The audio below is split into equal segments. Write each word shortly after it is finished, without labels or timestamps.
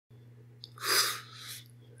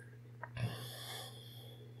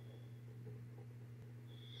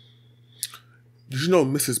Did you know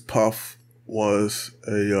Mrs. Puff was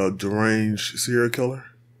a deranged serial killer?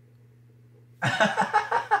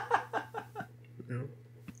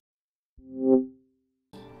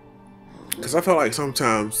 Because I feel like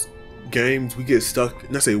sometimes games, we get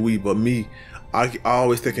stuck, not say we, but me, I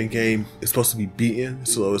always think a game is supposed to be beaten,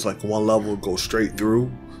 so it's like one level goes straight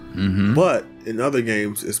through. But in other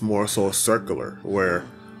games, it's more so circular, where,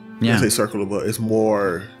 I say circular, but it's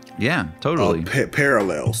more... Yeah, totally.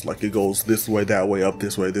 Parallels, like it goes this way, that way, up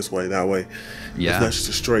this way, that way. Yeah. It's not just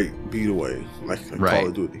a straight beat away, like Call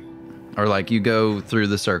of Duty. Or like you go through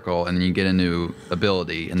the circle and then you get a new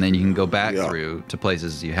ability, and then you can go back through to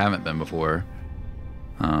places you haven't been before.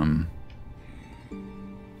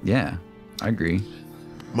 Yeah, I agree.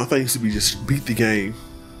 My thing used to be just beat the game.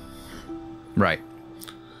 Right.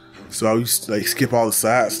 So I used to like skip all the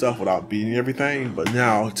side stuff without beating everything, but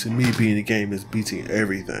now to me beating the game is beating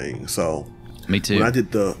everything. So me too. When I did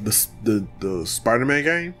the Spider-Man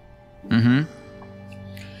game,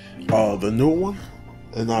 the new one,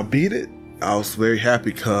 and I beat it, I was very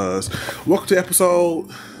happy because welcome to episode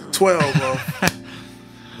 12 of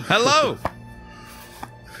Hello.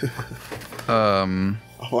 I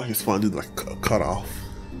feel like it's fun to do like a cut off.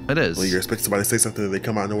 It is. When you're expecting somebody to say something and they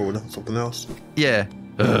come out of nowhere with something else. Yeah.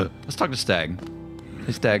 Let's talk to Stag.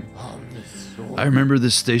 Hey, Stag. I remember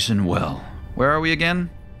this station well. Where are we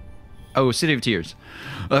again? Oh, City of Tears.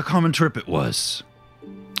 A common trip it was.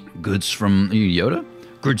 Goods from Yoda?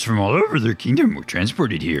 Goods from all over their kingdom were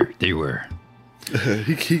transported here. They were.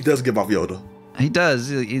 he does give off Yoda. He does.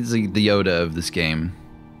 He's the Yoda of this game.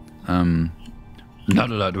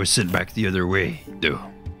 Not allowed to sent back the other way, though.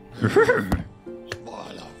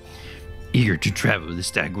 Eager to travel the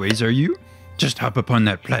Stagways, are you? Just hop upon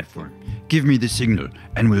that platform. Give me the signal,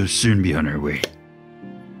 and we'll soon be on our way.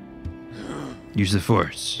 Use the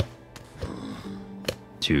Force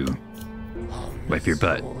to wipe your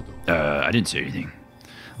butt. I didn't say anything.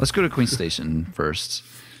 Let's go to Queen Station first.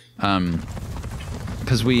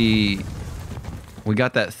 Because we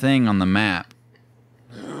got that thing on the map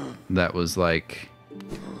that was like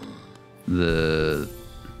no.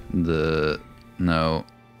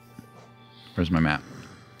 Where's my map?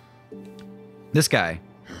 This guy.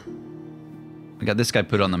 We got this guy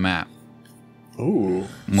put on the map. Ooh.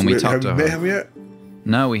 When we talked to have you met him yet?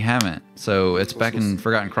 No, we haven't. So it's back in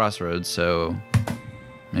Forgotten Crossroads, so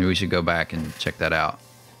maybe we should go back and check that out.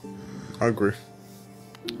 I agree.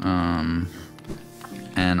 And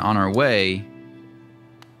on our way,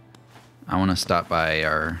 I want to stop by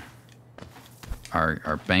our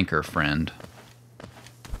banker friend.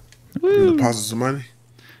 You deposit some money?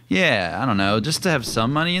 Yeah, I don't know, just to have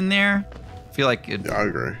some money in there. I feel like yeah, I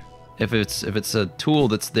agree. If it's a tool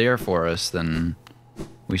that's there for us, then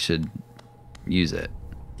we should use it.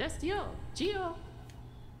 That's you, Gio.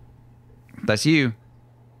 That's you.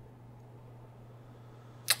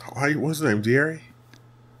 What's his name, Deary?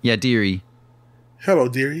 Yeah, Deary. Hello,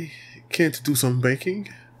 Deary. Can't do some banking?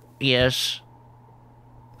 Yes.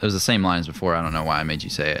 It was the same line as before. I don't know why I made you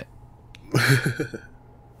say it.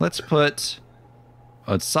 Let's put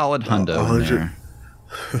a solid hundo in there.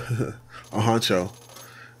 A honcho.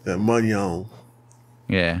 That money on.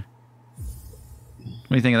 Yeah. What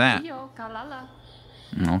do you think of that?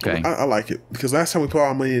 Okay. I like it because last time we put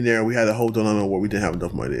our money in there, we had a whole dilemma where we didn't have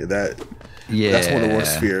enough money. That's one of the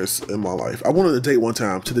worst fears in my life. I went on a date one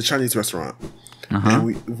time to the Chinese restaurant, and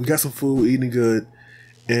we got some food, eating good,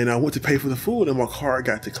 and I went to pay for the food, and my card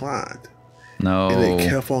got declined. No. And it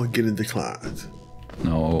kept on getting declined.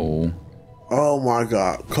 No. Oh my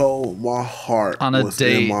God, Cole, my heart on a was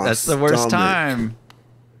date. In my That's the worst stomach. time.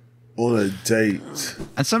 On a date.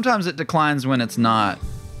 And sometimes it declines when it's not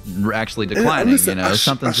actually declining. Listen,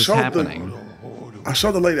 something's just happening. I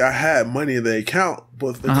showed the lady I had money in the account,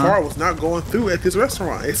 but the card was not going through at this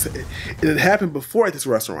restaurant. It had happened before at this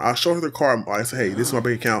restaurant. I showed her the card. I said, "Hey, this is my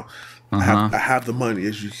bank account. I have the money,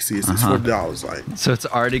 as you can see. It's $40." Like, so it's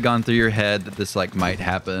already gone through your head that this like might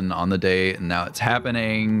happen on the date, and now it's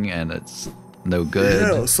happening, and it's no good.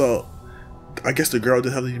 Yeah. So I guess the girl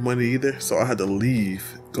didn't have any money either, so I had to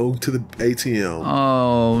leave, go to the ATM.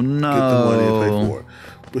 Oh no! Get the money and pay for it.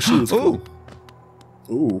 But she was cool.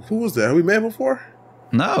 Ooh, who was that? Have we met before?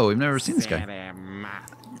 No, we've never seen this guy.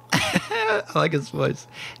 I like his voice.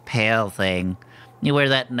 Pale thing. You wear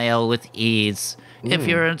that nail with ease. If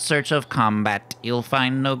you're in search of combat, you'll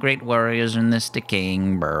find no great warriors in this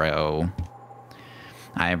decaying burrow.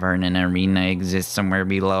 I've heard an arena exists somewhere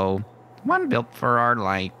below. One built for our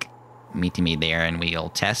like. Meet me there and we'll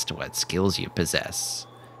test what skills you possess.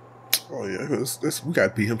 Oh yeah, we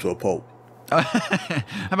gotta beat him to a pulp.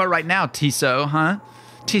 How about right now, Tiso, huh?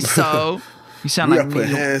 Tiso. You sound we like gotta put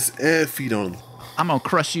hands and feet on him. I'm gonna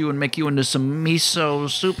crush you and make you into some miso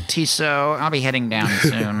soup tiso. I'll be heading down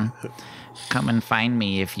soon. Come and find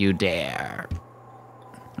me if you dare.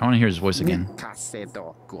 I want to hear his voice again.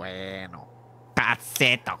 Caseto bueno.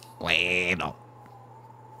 Paceto bueno.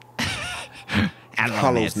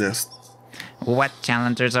 Hollow's Nest. What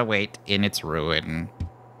challengers await in its ruin?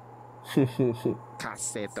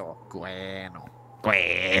 Caseto bueno.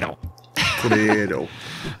 Guido. Guido.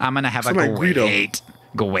 I'm gonna have Something a like Guido.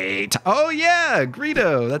 Guido. Oh yeah,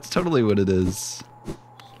 Greedo. That's totally what it is.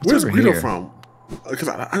 Where's over Guido here? from? Because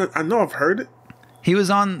I know I've heard it. He was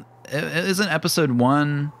on. Isn't episode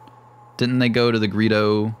 1? Didn't they go to the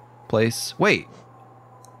Greedo place? Wait.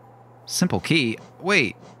 Simple Key.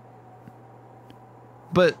 Wait.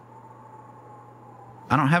 But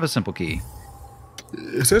I don't have a simple key.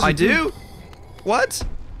 It says I you do? What?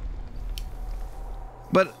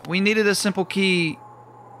 But we needed a simple key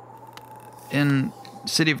in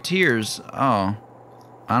City of Tears. Oh.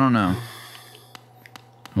 I don't know.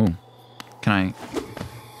 Oh. Can I...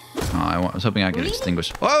 Oh, I was hoping I could extinguish...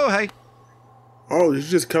 Whoa, hey! Oh, did you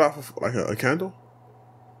just cut off like a candle?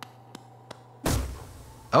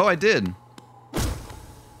 Oh, I did.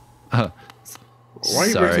 Why are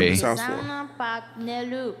you breaking Sorry. this house for?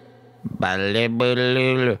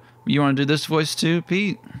 Balibululu. You want to do this voice too,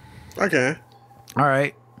 Pete? Okay. All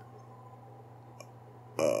right.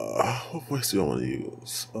 What voice do I want to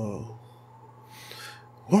use?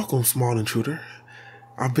 Welcome, small intruder.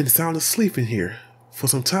 I've been sound asleep in here for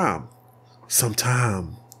some time. Some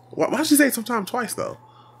time. Why'd you say sometime twice, though?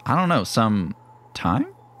 I don't know. Some time?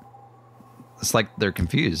 It's like they're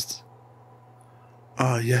confused.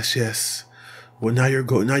 Yes. Well, now you've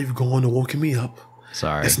gone and woken me up.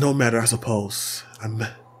 Sorry. It's no matter, I suppose.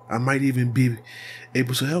 I might even be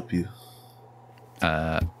able to help you.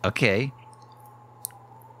 Okay.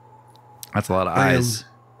 That's a lot of I am eyes.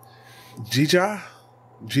 Jija?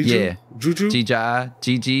 Jiju? Yeah. Juju? Jijai,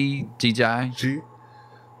 Gigi, Jijai. G?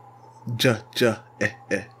 Ja, eh.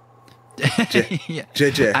 Yeah.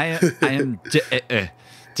 JJ. I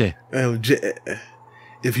am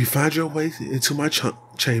If you find your way into my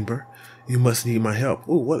chamber, you must need my help.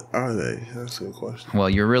 Ooh, what are they? That's a good question. Well,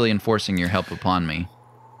 you're really enforcing your help upon me.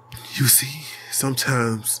 You see,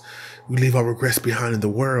 sometimes we leave our regrets behind in the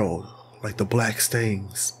world, like the black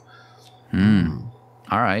stains.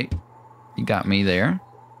 All right. You got me there.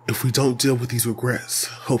 If we don't deal with these regrets,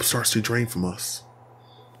 hope starts to drain from us.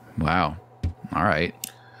 Wow. All right.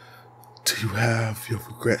 Do you have your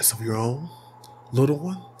regrets of your own, little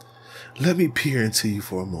one? Let me peer into you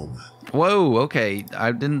for a moment. Whoa, okay.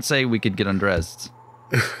 I didn't say we could get undressed.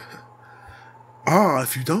 If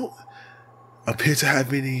you don't appear to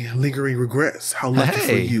have any lingering regrets, how lucky for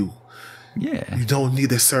Hey. you. Yeah. You don't need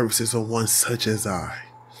the services of one such as I.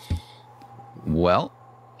 Well,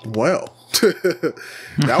 Well,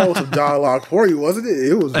 that was some dialogue for you, wasn't it?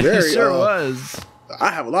 It was very. it sure was. I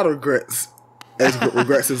have a lot of regrets. As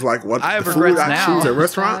regrets is like what I have the food regrets I now. choose at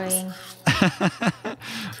restaurants. I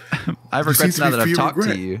have You seem regrets to now be that I've free talked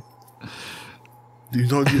regret. to you. You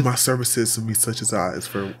don't use my services to me such as I. It's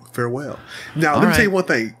farewell. Now, All let me right. tell you one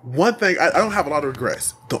thing. I don't have a lot of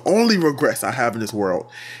regrets. The only regrets I have in this world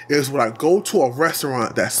is when I go to a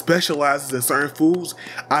restaurant that specializes in certain foods,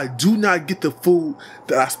 I do not get the food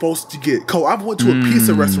that I'm supposed to get. Cole, I've went to a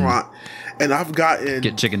pizza restaurant and I've gotten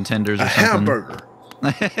Get chicken tenders or a something. hamburger.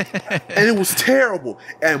 And it was terrible.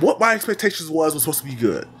 And what my expectations was supposed to be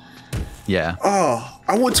good. Yeah.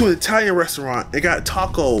 I went to an Italian restaurant and got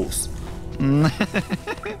tacos.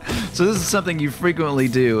 So this is something you frequently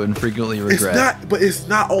do and frequently regret. It's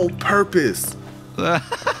not on purpose. I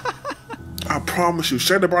promise you.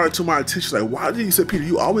 Shayna brought it to my attention. Like, why did you say, Peter,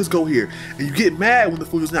 you always go here and you get mad when the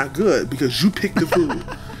food is not good because you picked the food.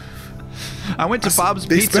 I went to Bob's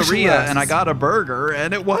they Pizzeria specialize. and I got a burger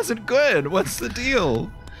and it wasn't good. What's the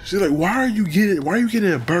deal? She's like, why are you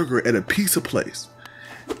getting a burger at a pizza place?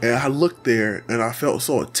 And I looked there and I felt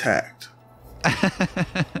so attacked.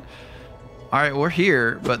 All right, we're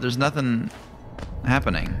here, but there's nothing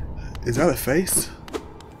happening. Is that a face?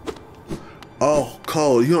 Oh,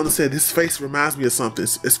 Cole, you don't understand. This face reminds me of something.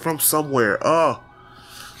 It's from somewhere. Oh.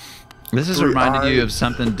 This is Three reminding you eyes. of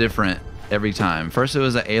something different every time. First it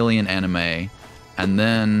was an alien anime, and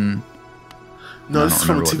then... No, I this don't is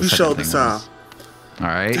from a remember what the TV second show thing this time. was. All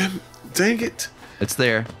right, Dang it. it's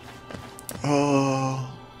there. Oh.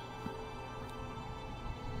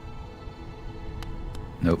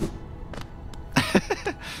 Nope.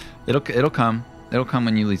 It'll come. It'll come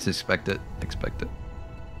when you least expect it.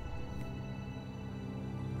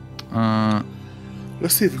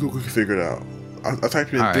 Let's see if Google can figure it out. I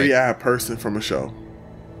typed in All right. three-eyed person from a show.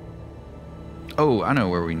 Oh, I know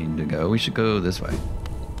where we need to go. We should go this way.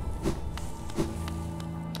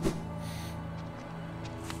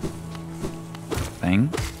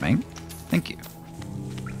 Bang, bang. Thank you.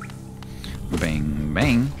 Bang,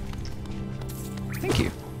 bang. Thank you.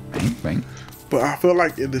 Bang, bang. But I feel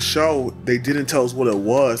like in the show, they didn't tell us what it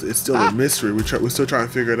was. It's still a mystery. We're still trying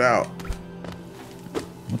to figure it out.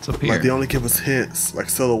 What's up here? Like, they only give us hints, like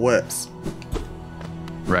silhouettes.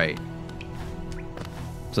 Right.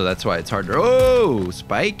 So that's why it's hard to... Oh,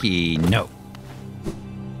 spiky. No.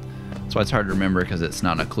 That's why it's hard to remember, because it's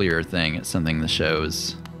not a clear thing. It's something the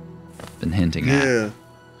show's been hinting at. Yeah.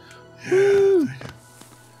 Yeah.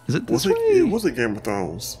 Is it this Was way? it was it Game of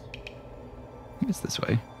Thrones? I think it's this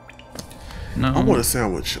way. No. I want a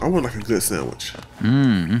sandwich. I want like a good sandwich.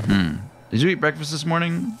 Mm-hmm. Did you eat breakfast this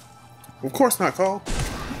morning? Of course not, Cole.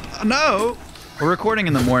 No. We're recording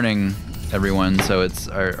in the morning, everyone, so it's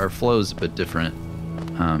our flow's a bit different.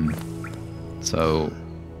 So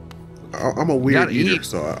I'm a weird eater, eat.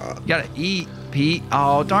 so You gotta eat, Pete.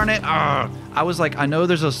 Oh, darn it. I was like, I know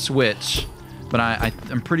there's a switch, but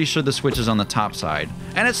I'm pretty sure the switch is on the top side.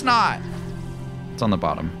 And it's not. It's on the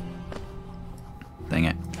bottom. Dang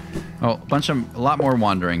it. Oh, a lot more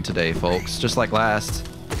wandering today, folks. Just like last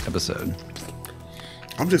episode.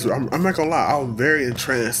 I'm not gonna lie. I'm very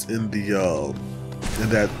entranced in the in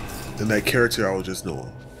that character I was just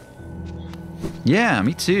knowing. Yeah,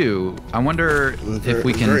 me too. I wonder if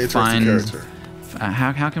we can find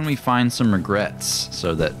how can we find some regrets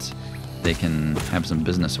so that they can have some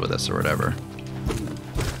business with us or whatever.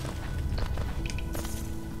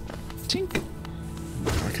 Tink.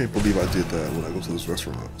 I can't believe I did that when I go to those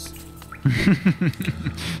restaurants.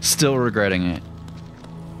 Still regretting it.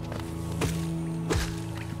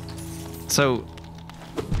 So,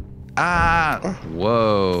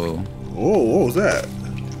 whoa. Oh, what was that?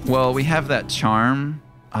 Well, we have that charm.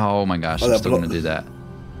 Oh my gosh, I'm still gonna do that.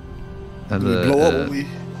 Blow up when we...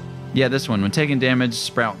 Yeah, this one. When taking damage,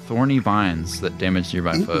 sprout thorny vines that damage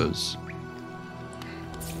nearby foes.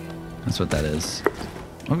 That's what that is.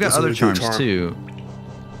 We've got other charms too.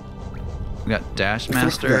 We got Dash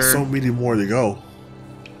Master. We got so many more to go.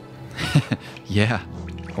 Yeah.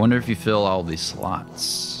 I wonder if you fill all these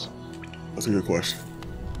slots. That's a good question.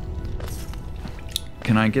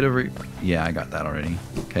 Can I get over? Yeah, I got that already.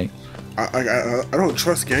 Okay. I don't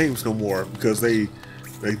trust games no more because they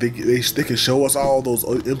can show us all those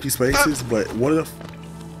empty spaces, but what if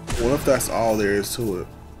that's all there is to it?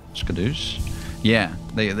 Skadoosh. Yeah,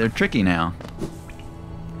 they're tricky now.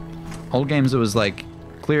 Old games, it was like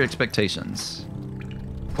clear expectations.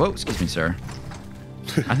 Whoa, excuse me, sir.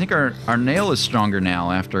 I think our nail is stronger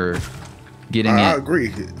now after getting I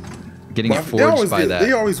agree. Getting it forged by that.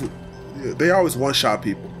 They always one-shot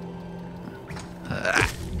people.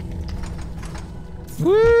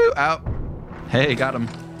 Woo! Out. Hey, got him.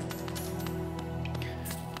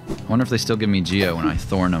 I wonder if they still give me Geo when I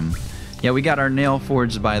thorn them. Yeah, we got our nail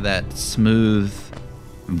forged by that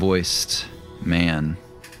smooth-voiced man.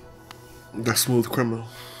 That smooth criminal.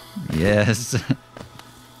 Yes. I'm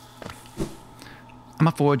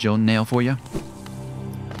gonna forge your nail for you.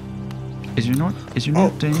 Is your nail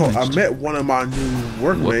damaged? Cool. I met one of my new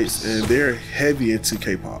workmates, and they're heavy into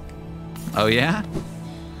K-pop. Oh yeah?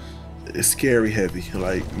 It's scary heavy,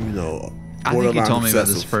 like, you know. I think you told me about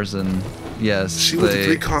this person. Yes. She went to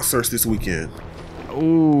 3 concerts this weekend.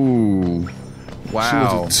 Ooh.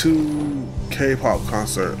 Wow. She went to 2 K-pop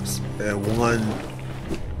concerts and 1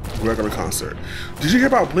 regular concert. Did you hear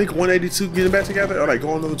about Blink 182 getting back together or like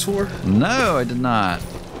going on the tour? No, I did not.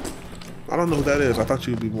 I don't know who that is. I thought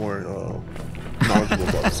you'd be more knowledgeable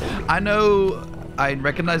about something. I know, I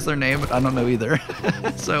recognize their name, but I don't know either.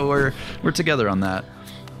 So we're together on that.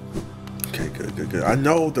 Okay, good. I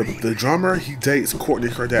know the drummer, he dates Kourtney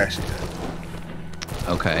Kardashian.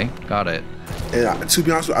 Okay, got it. And to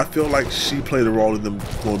be honest with you, I feel like she played a role in them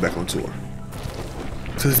going back on tour.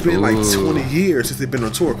 Because it's been like 20 years since they've been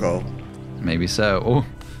on tour, Cole. Maybe so.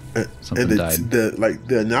 Oh, something died.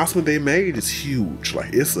 The announcement they made is huge.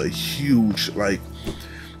 Like, it's a huge, like,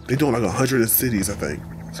 they're doing like 100 cities, I think.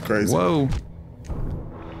 It's crazy. Whoa.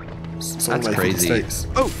 That's like crazy. States.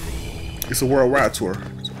 Oh, it's a worldwide tour.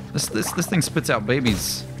 this thing spits out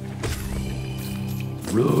babies.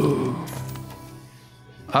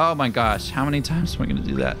 Oh my gosh, how many times am I gonna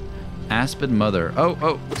do that? Aspid mother.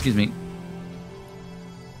 Oh, excuse me.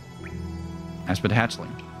 Aspid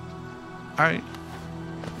hatchling. All right.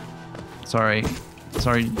 Sorry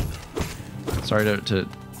to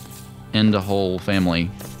end a whole family.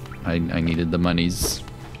 I needed the monies.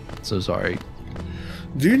 So sorry.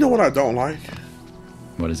 Do you know what I don't like?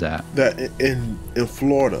 What is that? That in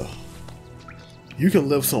Florida, you can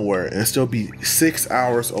live somewhere and still be 6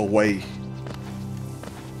 hours away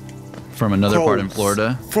From another part in coast.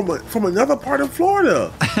 Florida. From another part of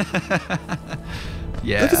Florida.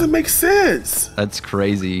 Yeah. That doesn't make sense. That's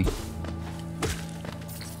crazy.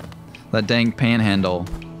 That dang panhandle.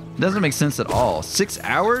 Doesn't make sense at all. 6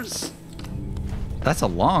 hours? That's a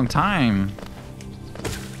long time.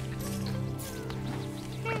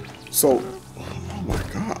 So, oh my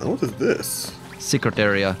god, what is this? Secret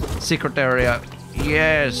area. Secret area.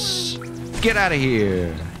 Yes. Get out of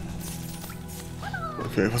here.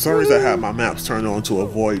 Okay, for some reason I had my maps turned on to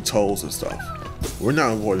avoid tolls and stuff. We're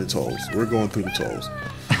not avoiding tolls. We're going through the tolls.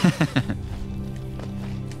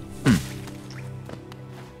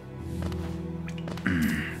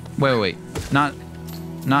 Wait. Not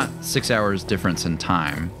 6 hours difference in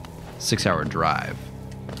time. 6 hour drive.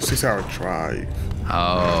 6 hour drive.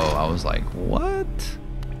 Oh, I was like, what?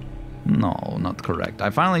 No, not correct. I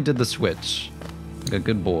finally did the switch. Like a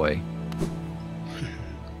good boy.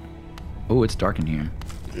 Oh, it's dark in here.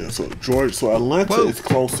 Yeah, so George, so Atlanta Whoa. is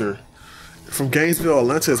closer. From Gainesville,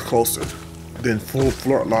 Atlanta is closer than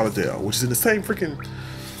Fort Lauderdale, which is in the same freaking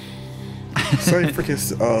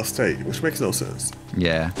state, which makes no sense.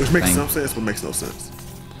 Yeah. Which makes dang. some sense, but makes no sense.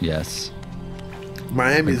 Yes.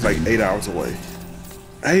 Miami is like 8 hours away.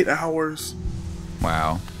 8 hours?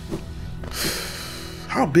 Wow.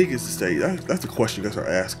 How big is the state? That's the question you guys are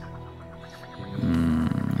asking.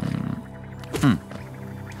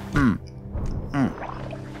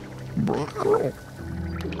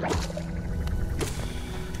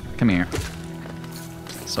 Come here.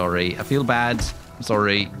 Sorry. I feel bad.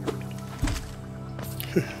 Sorry.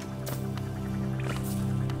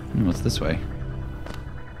 What's this way?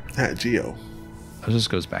 At Geo. Oh, it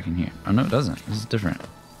just goes back in here. Oh, no, it doesn't. This is different.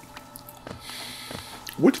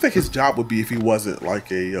 What do you think his job would be if he wasn't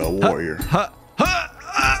like a warrior?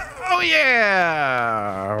 Oh,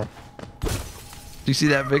 yeah! Do you see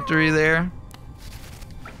that victory there?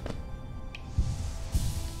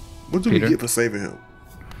 What do Peter? we get for saving him?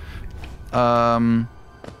 I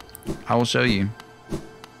will show you.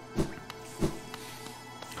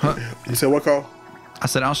 You said what, Cole? I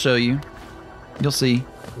said I'll show you. You'll see.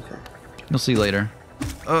 Okay. You'll see later.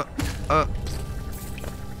 Oh,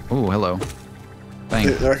 hello. Bang.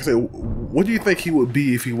 Like I said, what do you think he would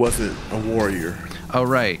be if he wasn't a warrior? Oh,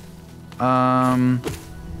 right.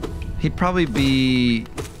 He'd probably be,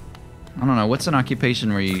 I don't know, what's an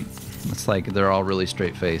occupation where it's like they're all really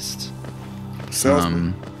straight-faced?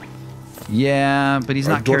 Salesman? Yeah, but he's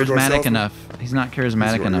not door-to-door charismatic salesman? enough. He's not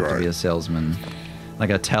charismatic You're enough to right. be a salesman. Like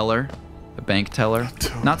a teller, a bank teller.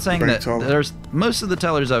 teller, Not saying bank that teller. there's most of the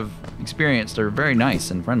tellers I've experienced are very nice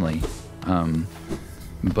and friendly.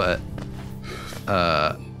 But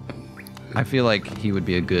I feel like he would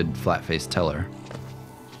be a good flat-faced teller.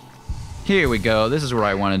 Here we go. This is where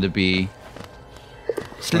I wanted to be.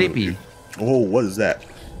 Sleepy. Oh, what is that?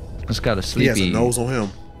 It's got a He sleepy. has a nose on him.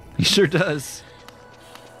 He sure does.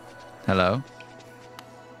 Hello?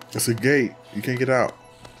 It's a gate. You can't get out.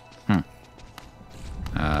 You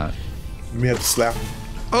may have to slap him.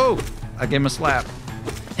 Oh! I gave him a slap.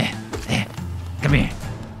 Come here.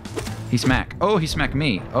 He smacked. Oh, he smacked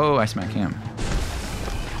me. Oh, I smacked him.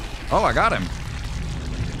 Oh, I got him.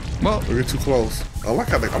 Well, We're getting too close. I like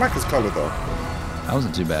his color though. that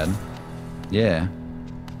wasn't too bad. Yeah.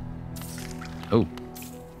 Oh.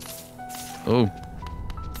 Oh.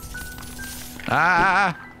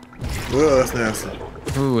 Ah! Ugh, that's nasty.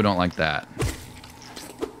 Ooh, I don't like that.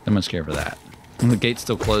 I'm much care for that. And the gate's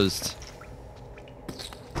still closed.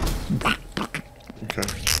 Okay.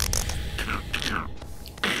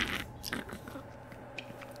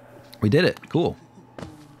 We did it. Cool.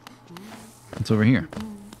 It's over here.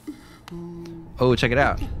 Oh, check it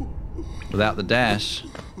out. Without the dash,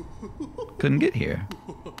 couldn't get here.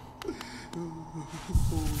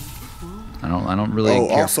 I don't really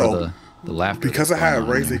care also, for the laughter. Because I that's had going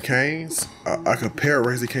on Raising there. Cane's, I compared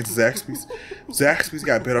Raising Cane's to Zaxby's. Zaxby's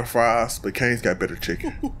got better fries, but Cane's got better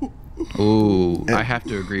chicken. Ooh, I have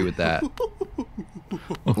to agree with that.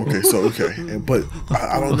 Okay. But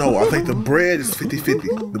I don't know. I think the bread is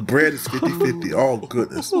 50-50. The bread is 50-50. Oh,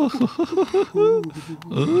 goodness. Ooh,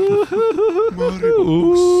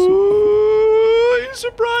 you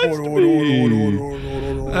surprised me.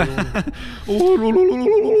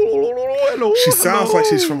 She sounds like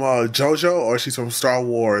she's from JoJo or she's from Star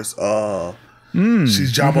Wars.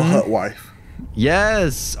 She's Jabba Hutt wife.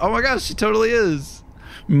 Yes. Oh my gosh, she totally is.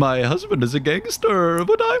 My husband is a gangster,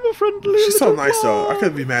 but I'm a friendly. She's so little nice, though. I boy.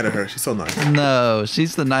 couldn't be mad at her. She's so nice. No,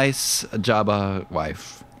 she's the nice Jabba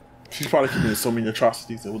wife. She's probably committed so many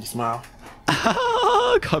atrocities with a smile.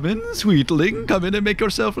 Ah, come in, sweetling. Come in and make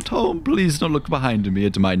yourself at home. Please don't look behind me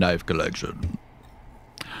into my knife collection.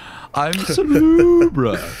 I'm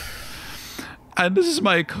Salubra. And this is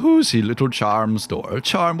my cozy little charm store.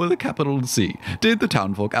 Charm with a capital C. Did the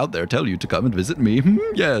townfolk out there tell you to come and visit me?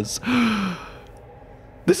 Yes.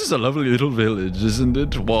 This is a lovely little village, isn't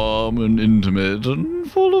it? Warm and intimate and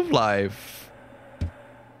full of life.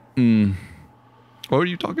 What were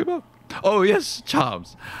you talking about? Oh, yes,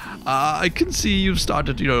 charms. I can see you've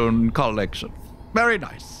started your own collection. Very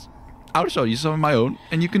nice. I'll show you some of my own,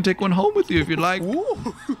 and you can take one home with you if you'd like.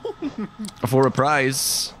 For a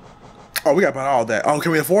price. Oh, we got about all that. Oh,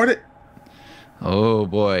 can we afford it? Oh,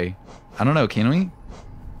 boy. I don't know, can we?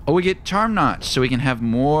 Oh, we get charm notch, so we can have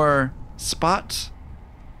more spots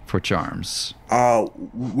for charms.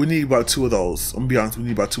 We need about 2 of those. I'm gonna be honest, we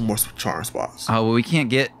need about 2 more charm spots. Oh, well, we can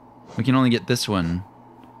only get this one.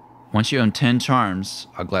 Once you own 10 charms,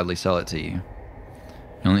 I'll gladly sell it to you.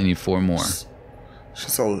 You only need 4 more.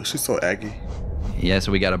 She's so aggy. Yeah,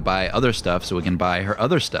 so we gotta buy other stuff so we can buy her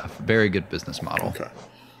other stuff. Very good business model. Okay.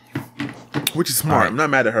 Which is smart. Right. I'm not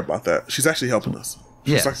mad at her about that. She's actually helping us.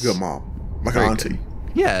 She's Yes. like a good mom. Like Very an auntie. good.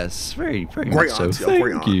 Yes, very, very Great much so. auntie, a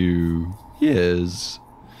great Thank aunt. you. Yes.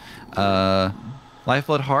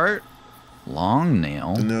 Lifeblood Heart, Long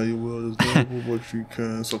Nail. The nail you will is durable, but you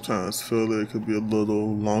can sometimes feel that it could be a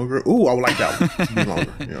little longer. Ooh, I would like that one to be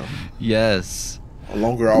longer. Yeah. Yes. A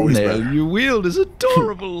longer always Nail better. you wield is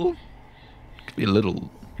adorable. Could be a little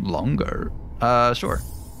longer. Sure.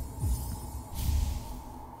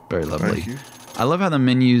 Very lovely. Thank you. I love how the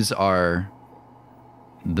menus are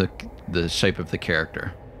the shape of the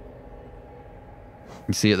character.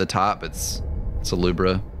 You see at the top, it's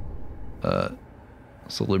Salubra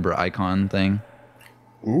icon thing.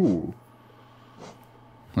 Ooh.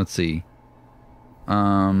 Let's see.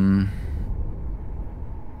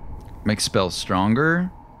 Make spells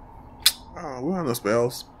stronger. Oh, we don't have no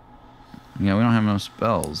spells. Yeah, we don't have no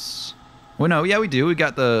spells. Well, no, yeah, we do. We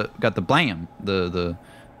got the blam, the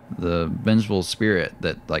vengeful spirit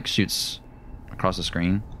that like shoots across the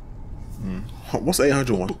screen. What's the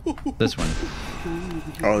 801? This one.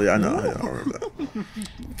 Oh yeah, I know. I remember that.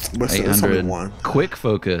 But it's only 800. one. Quick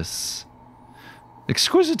focus.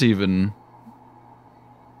 Exquisite even.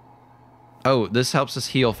 Oh, this helps us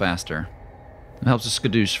heal faster. It helps us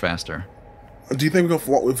skadoosh faster. Do you think we're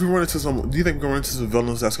gonna if we run into some? Do you think we're gonna run into some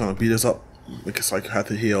villains that's gonna beat us up? Because like have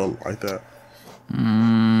to heal like that.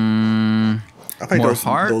 I think More those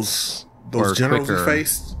hearts those or generals quicker? we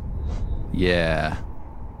faced. Yeah.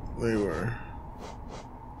 They were.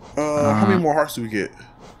 How many more hearts do we get?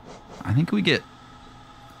 I think we get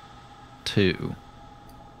 2.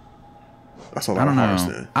 That's a I lot don't of hearts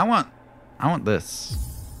know. then. I want this.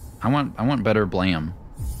 I want better blam.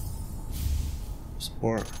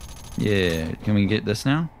 Smart. Yeah. Can we get this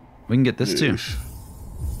now? We can get this too. Yeesh.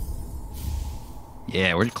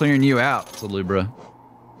 Yeah, we're clearing you out, Salubra.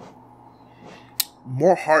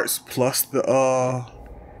 More hearts plus the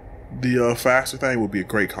faster thing would be a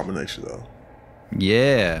great combination though.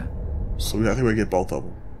 Yeah. So I think we get both of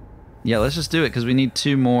them. Yeah, let's just do it because we need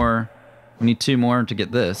 2 more. We need 2 more to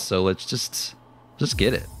get this, so let's just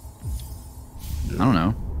get it. I don't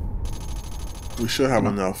know. We should have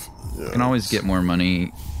enough. Yeah. We can always get more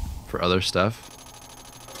money for other stuff.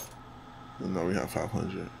 No, we have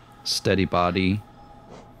 500. Steady body.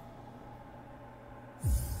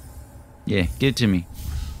 Yeah, give it to me.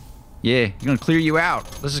 Yeah, you're gonna clear you out.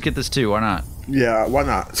 Let's just get this too. Why not? Yeah, why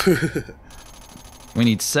not? We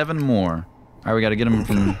need 7 more. All right, we gotta get them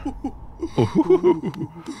from.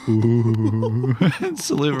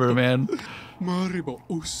 Sliver, man.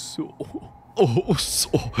 Oh,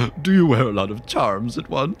 so do you wear a lot of charms at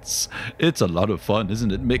once? It's a lot of fun,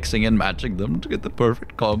 isn't it? Mixing and matching them to get the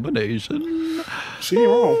perfect combination. She ain't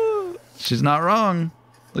wrong. She's not wrong.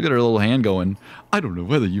 Look at her little hand going. I don't know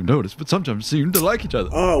whether you noticed, but sometimes seem to like each other.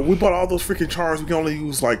 We bought all those freaking charms. We can only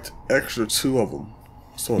use like extra 2 of them.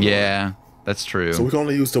 So Yeah, that's true. So we can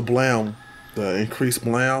only use the blam, the increased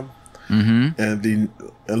blam, Mm-hmm. and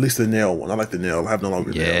at least the nail one. I like the nail. I have no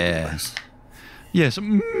longer nail. Yeah. Nice. Yes,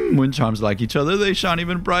 when charms like each other, they shine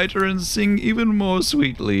even brighter and sing even more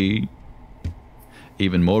sweetly.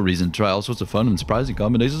 Even more reason to try all sorts of fun and surprising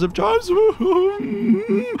combinations of charms.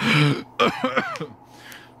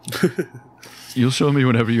 You'll show me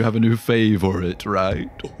whenever you have a new favorite, right?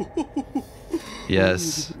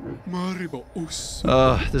 Yes.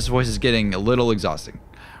 This voice is getting a little exhausting.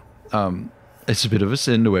 It's a bit of a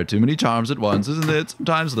sin to wear too many charms at once, isn't it?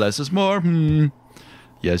 Sometimes less is more.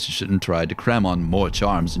 Yes, you shouldn't try to cram on more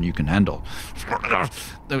charms than you can handle.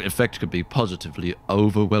 The effect could be positively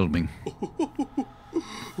overwhelming.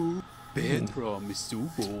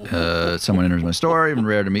 Someone enters my store. Even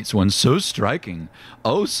rare to meet someone so striking.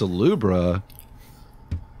 Oh, Salubra.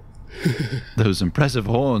 Those impressive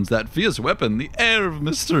horns, that fierce weapon, the air of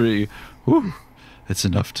mystery. Whew. It's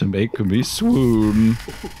enough to make me swoon.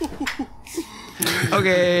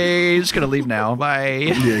 Okay, just gonna leave now.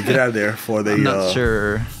 Bye. Yeah, get out of there before they. I'm not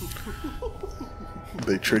sure.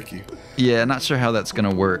 They trick you. Yeah, not sure how that's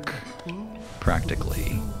gonna work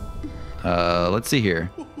practically. Let's see here.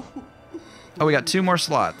 Oh, we got 2 more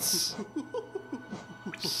slots.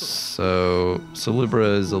 So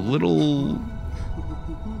Salubra is a little.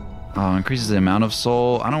 Oh, increases the amount of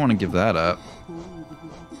soul. I don't want to give that up.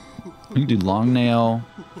 We can do long nail.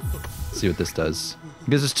 See what this does. It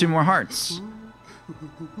gives us 2 more hearts.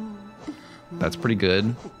 That's pretty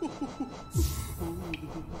good.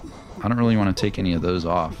 I don't really want to take any of those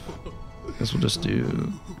off. Guess we'll just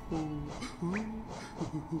do.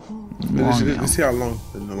 Let's see how long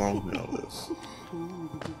the long nail is.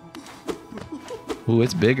 Ooh,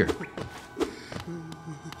 it's bigger.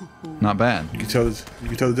 Not bad. You can tell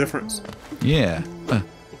the difference. Yeah.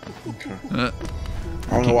 Okay. I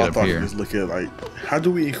don't know why I thought you just look at like, how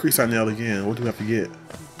do we increase our nail again? What do we have to get?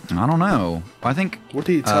 I don't know. I think. What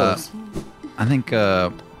did he tell us? I think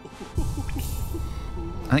Some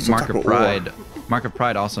Mark of Pride. Ore. Mark of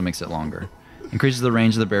Pride also makes it longer. Increases the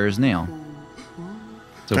range of the bearer's nail.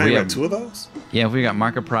 So Dang, if we got have 2 of those? Yeah, if we got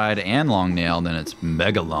Mark of Pride and long nail, then it's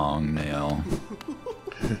mega long nail.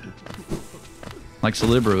 Like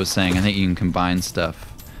Salubra was saying, I think you can combine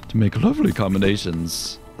stuff to make lovely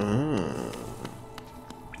combinations. Oh,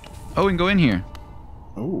 we can go in here.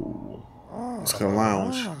 Oh, it's got a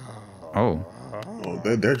lounge. Oh, Oh,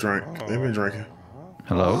 they're drunk. They've been drinking.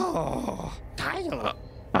 hello.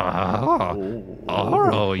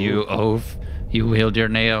 Oh, you oaf. You wield your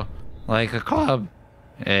nail like a club.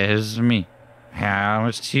 It's me. How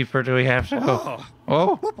much cheaper do we have to go?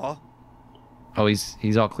 Oh. Oh,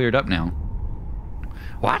 he's all cleared up now.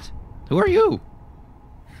 What? Who are you?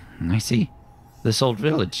 I see. This old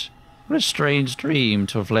village. What a strange dream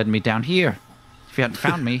to have led me down here. If you hadn't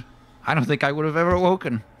found me, I don't think I would have ever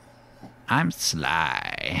awoken. I'm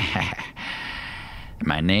Sly.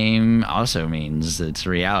 My name also means it's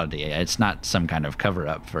reality. It's not some kind of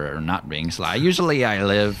cover-up for not being Sly. Usually I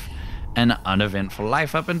live an uneventful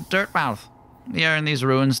life up in Dirtmouth. The air in these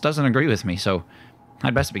ruins doesn't agree with me, so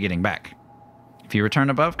I'd best be getting back. If you return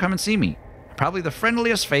above, come and see me. Probably the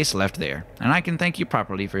friendliest face left there, and I can thank you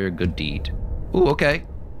properly for your good deed. Ooh, okay.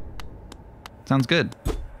 Sounds good.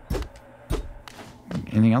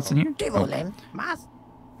 Anything else in here? Oh.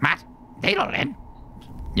 Matt, Daedalin.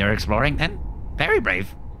 You're exploring then? Very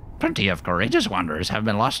brave. Plenty of courageous wanderers have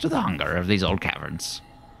been lost to the hunger of these old caverns.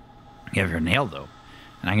 You have your nail, though,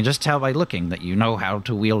 and I can just tell by looking that you know how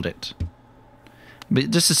to wield it.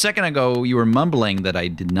 But just a second ago, you were mumbling that I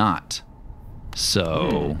did not.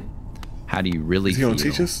 So, how do you really feel? Is he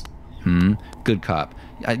gonna teach us? Good cop.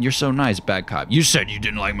 You're so nice, bad cop. You said you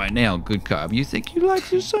didn't like my nail, good cop. You think you like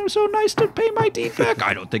you're so nice to pay my deed back?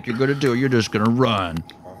 I don't think you're gonna do it. You're just gonna run.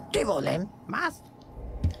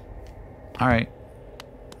 All right.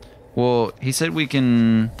 Well, he said we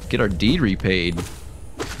can get our deed repaid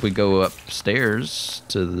if we go upstairs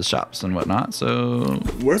to the shops and whatnot. So,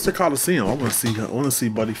 Where's the Coliseum? I want to see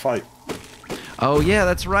Buddy fight. oh yeah,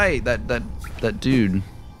 that's right. That dude.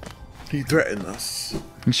 He threatened us.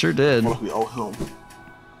 He sure did. What if we owe him?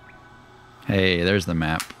 Hey, there's the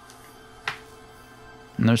map.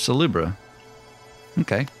 And there's Salubra.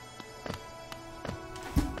 Okay.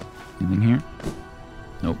 Anything here?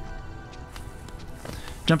 Nope.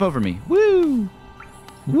 Jump over me. Woo!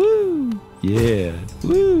 Woo! Yeah.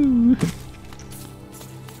 Woo!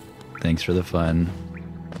 Thanks for the fun.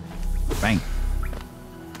 Bang.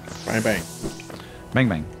 Bang bang. Bang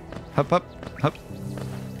bang. Hup hup hup.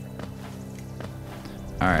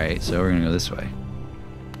 Alright, so we're gonna go this way.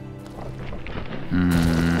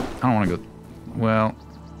 I don't want to go. Well,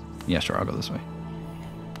 yeah, sure, I'll go this way.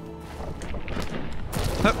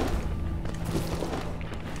 Hup.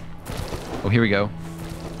 Oh, here we go.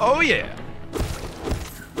 Oh, yeah.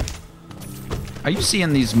 Are you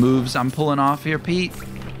seeing these moves I'm pulling off here, Pete?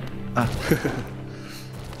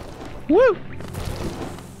 Woo!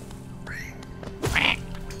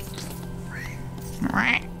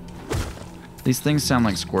 These things sound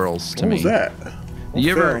like squirrels to What me. was that? What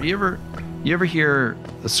You fell? ever hear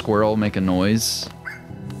a squirrel make a noise?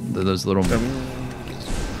 Those little.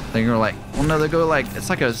 They go like, well, no, they go like, it's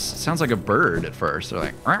like sounds like a bird at first. They're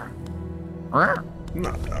like, "Rah, rah."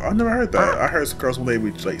 No, I've never heard that. I heard squirrels when they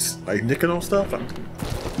be like nicking on stuff.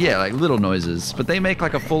 Yeah, like little noises, but they make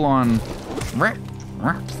like a full-on. Rah,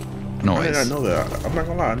 rah. I did not noise. know that. I'm not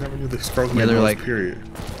gonna lie. I never knew the squirrels made they're noise. like- Period.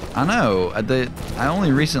 I know. I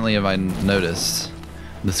only recently have I noticed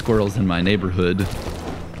the squirrels in my neighborhood.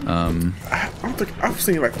 I don't think I've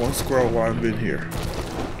seen like one squirrel while I've been here.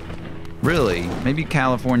 Really? Maybe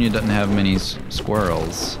California doesn't have many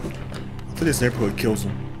squirrels. I think this neighborhood kills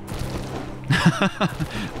them.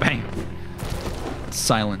 Bang!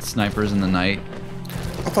 Silent snipers in the night.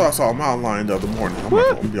 I thought I saw a mountain lion the other morning. I'm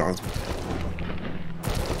not gonna be honest with you.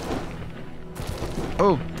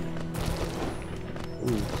 Oh,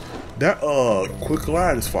 Ooh. That quick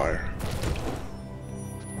glide is fire.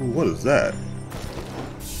 Ooh, what is that?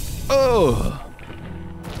 oh,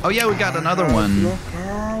 oh yeah, we got another one. Your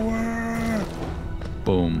power.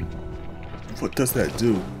 Boom. What does that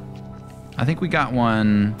do? I think we got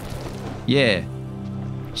one. Yeah.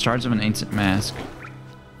 Shards of an ancient mask.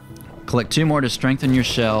 Collect 2 more to strengthen your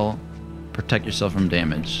shell. Protect yourself from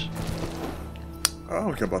damage. I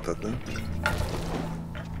don't care about that thing.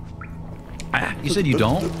 Ah, you said you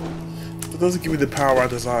don't? It doesn't give me the power I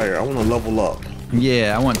desire. I want to level up.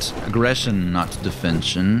 Yeah, I want aggression, not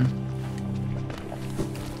defension.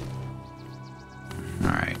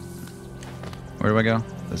 Alright. Where do I go?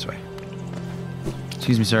 This way.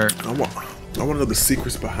 Excuse me, sir. I want to know the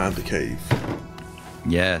secrets behind the cave.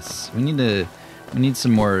 Yes. We need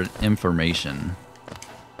some more information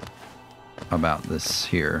about this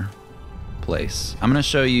here place. I'm gonna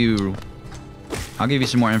show you. I'll give you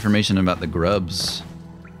some more information about the grubs.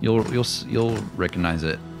 You'll recognize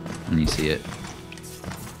it when you see it.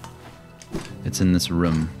 It's in this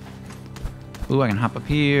room. Ooh, I can hop up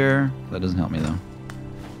here. That doesn't help me though.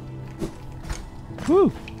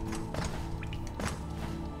 Woo!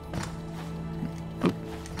 Ooh.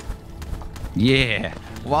 Yeah,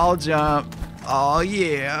 wall jump. Oh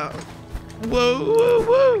yeah. Whoa, whoa,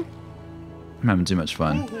 whoa. I'm having too much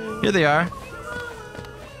fun. Here they are.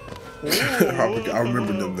 I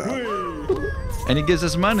remember them now. And he gives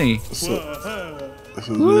us money. So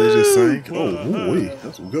what they just sang? Oh, wait,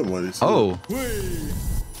 that's some good money. Too. Oh.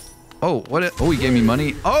 Oh, what? Oh, he gave me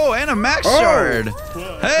money. Oh, and a max shard.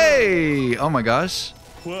 Hey! Oh my gosh.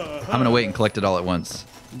 I'm gonna wait and collect it all at once.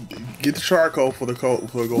 Get the charcoal for the goes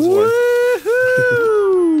away.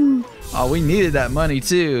 Woohoo! Oh, we needed that money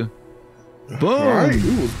too. Boom. Right,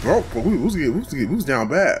 we was broke, but we was down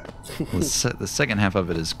bad. The second half of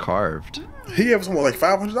it is carved. He gave us something like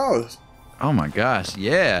 $500. Oh my gosh,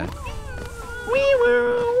 yeah.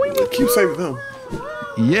 Keep saving them.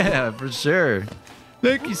 Yeah, for sure.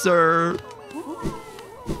 Thank you, sir.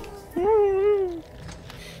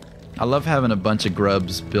 I love having a bunch of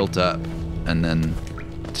grubs built up and then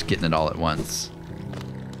just getting it all at once.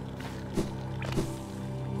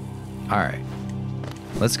 Alright.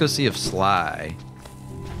 Let's go see if Sly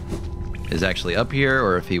is actually up here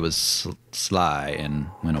or if he was sly and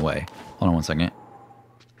went away. Hold on one second.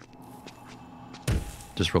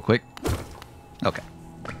 Just real quick. Okay.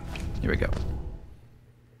 Here we go.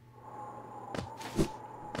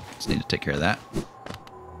 Just need to take care of that.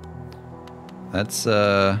 That's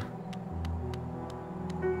oh,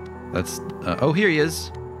 here he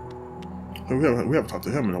is. We haven't talked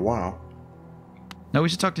to him in a while. No, we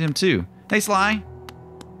should talk to him too. Hey, Sly.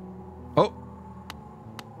 Oh.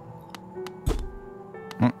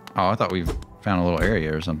 Oh, I thought we found a little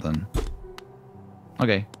area or something.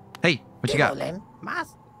 Okay. Hey, what you got?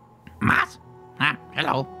 Mas? Mas? Ah,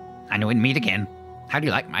 hello. I know we'd meet again. How do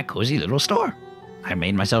you like my cozy little store? I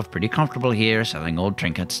made myself pretty comfortable here selling old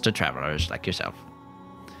trinkets to travelers like yourself.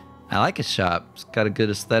 I like his shop. It's got a good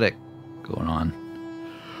aesthetic going on.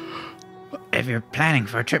 If you're planning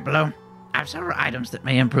for a trip below, I have several items that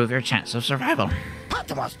may improve your chance of survival.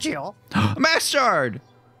 Patmos, Gio. A mass shard!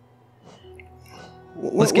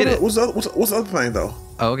 Let's get it. What's the other thing though?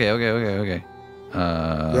 Oh, okay.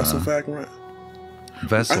 Vessel fragment.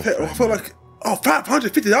 Vessel. I feel like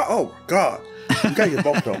 $550. Oh my god! You gotta get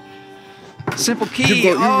both though. Simple key.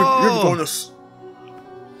 You ever going to?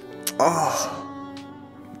 Oh,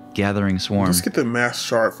 Gathering swarm. let's get the mass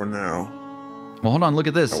shard for now. Well, hold on. Look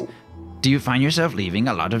at this. Oh. Do you find yourself leaving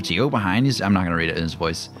a lot of geo behind? I'm not going to read it in his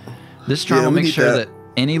voice. This charm Yeah, will we make need sure that. that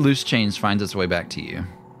any loose change finds its way back to you.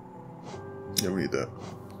 Yeah, we need that.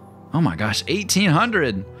 Oh my gosh,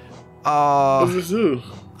 1,800. What Oh, does this do?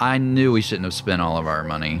 I knew we shouldn't have spent all of our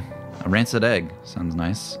money. A rancid egg. Sounds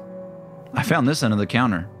nice. I found this under the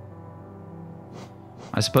counter.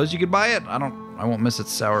 I suppose you could buy it. I won't miss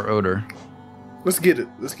its sour odor. Let's get it.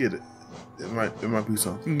 It might be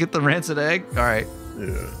something. You can get the rancid egg? All right.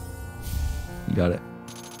 Yeah. You got it.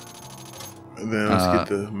 And then let's get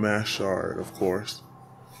the mass shard, of course.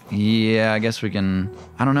 Yeah, I guess we can.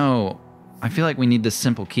 I don't know. I feel like we need this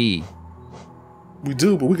simple key. We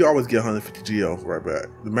do, but we can always get 150 GL right back.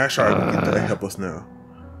 The mash shard we get that help us now.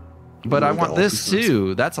 But I We want got this all pieces.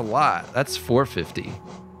 too. That's a lot. That's 450.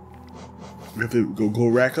 We have to go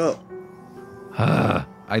rack up.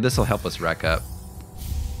 This will help us rack up.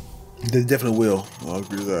 They definitely will. I'll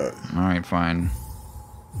agree with that. All right, fine.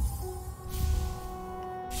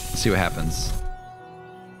 Let's see what happens.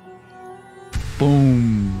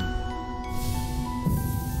 Boom.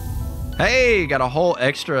 Hey, got a whole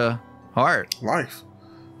extra heart. Life.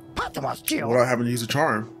 Patmos, Geo. Without having to use a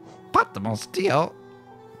charm. Patmos deal.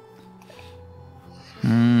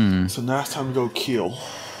 So now it's time to go kill.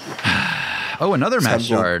 Oh, another Time match to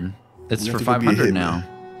go- shard. It's we for have to go be a 500 hitman. now.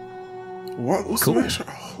 What's Cool. the mash shard?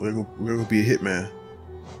 Oh, we're gonna go be a hitman.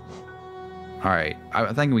 All right,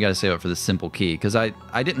 I think we got to save up for the simple key because I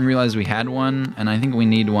didn't realize we had one, and I think we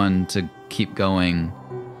need one to keep going.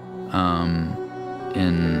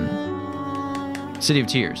 In City of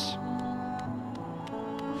Tears.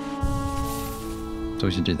 So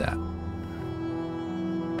we should do that.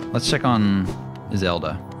 Let's check on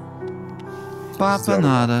Zelda.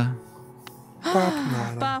 Papanada.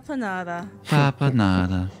 Bapanada.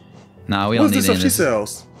 Papanada. No, we don't What's need the stuff any she of this.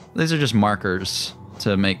 sells? These are just markers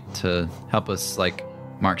to help us like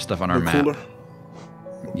mark stuff on our The map. cooler?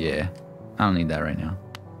 Yeah. I don't need that right now.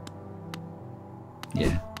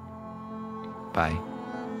 Yeah. Bye.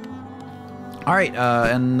 All right,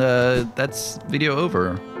 and that's video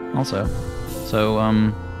over also. So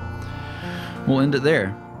we'll end it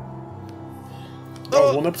there.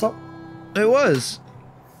 Oh, one episode? It was.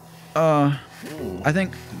 I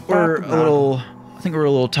think we're a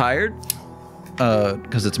little tired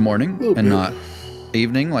because it's morning Little and bit. not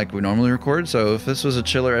evening like we normally record. So if this was a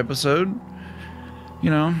chiller episode, you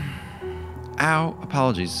know, ow,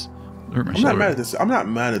 apologies. Hurt my I'm not shoulder. mad at this. I'm not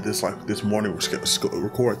mad at this. Like this morning, we're gonna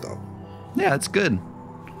record though. Yeah, it's good.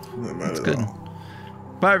 I'm not mad It's at good. all.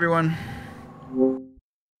 Bye, everyone.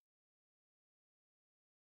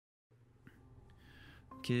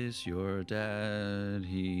 Kiss your dad,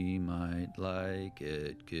 he might like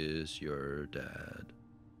it. Kiss your dad.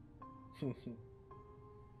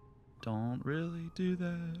 Don't really do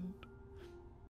that.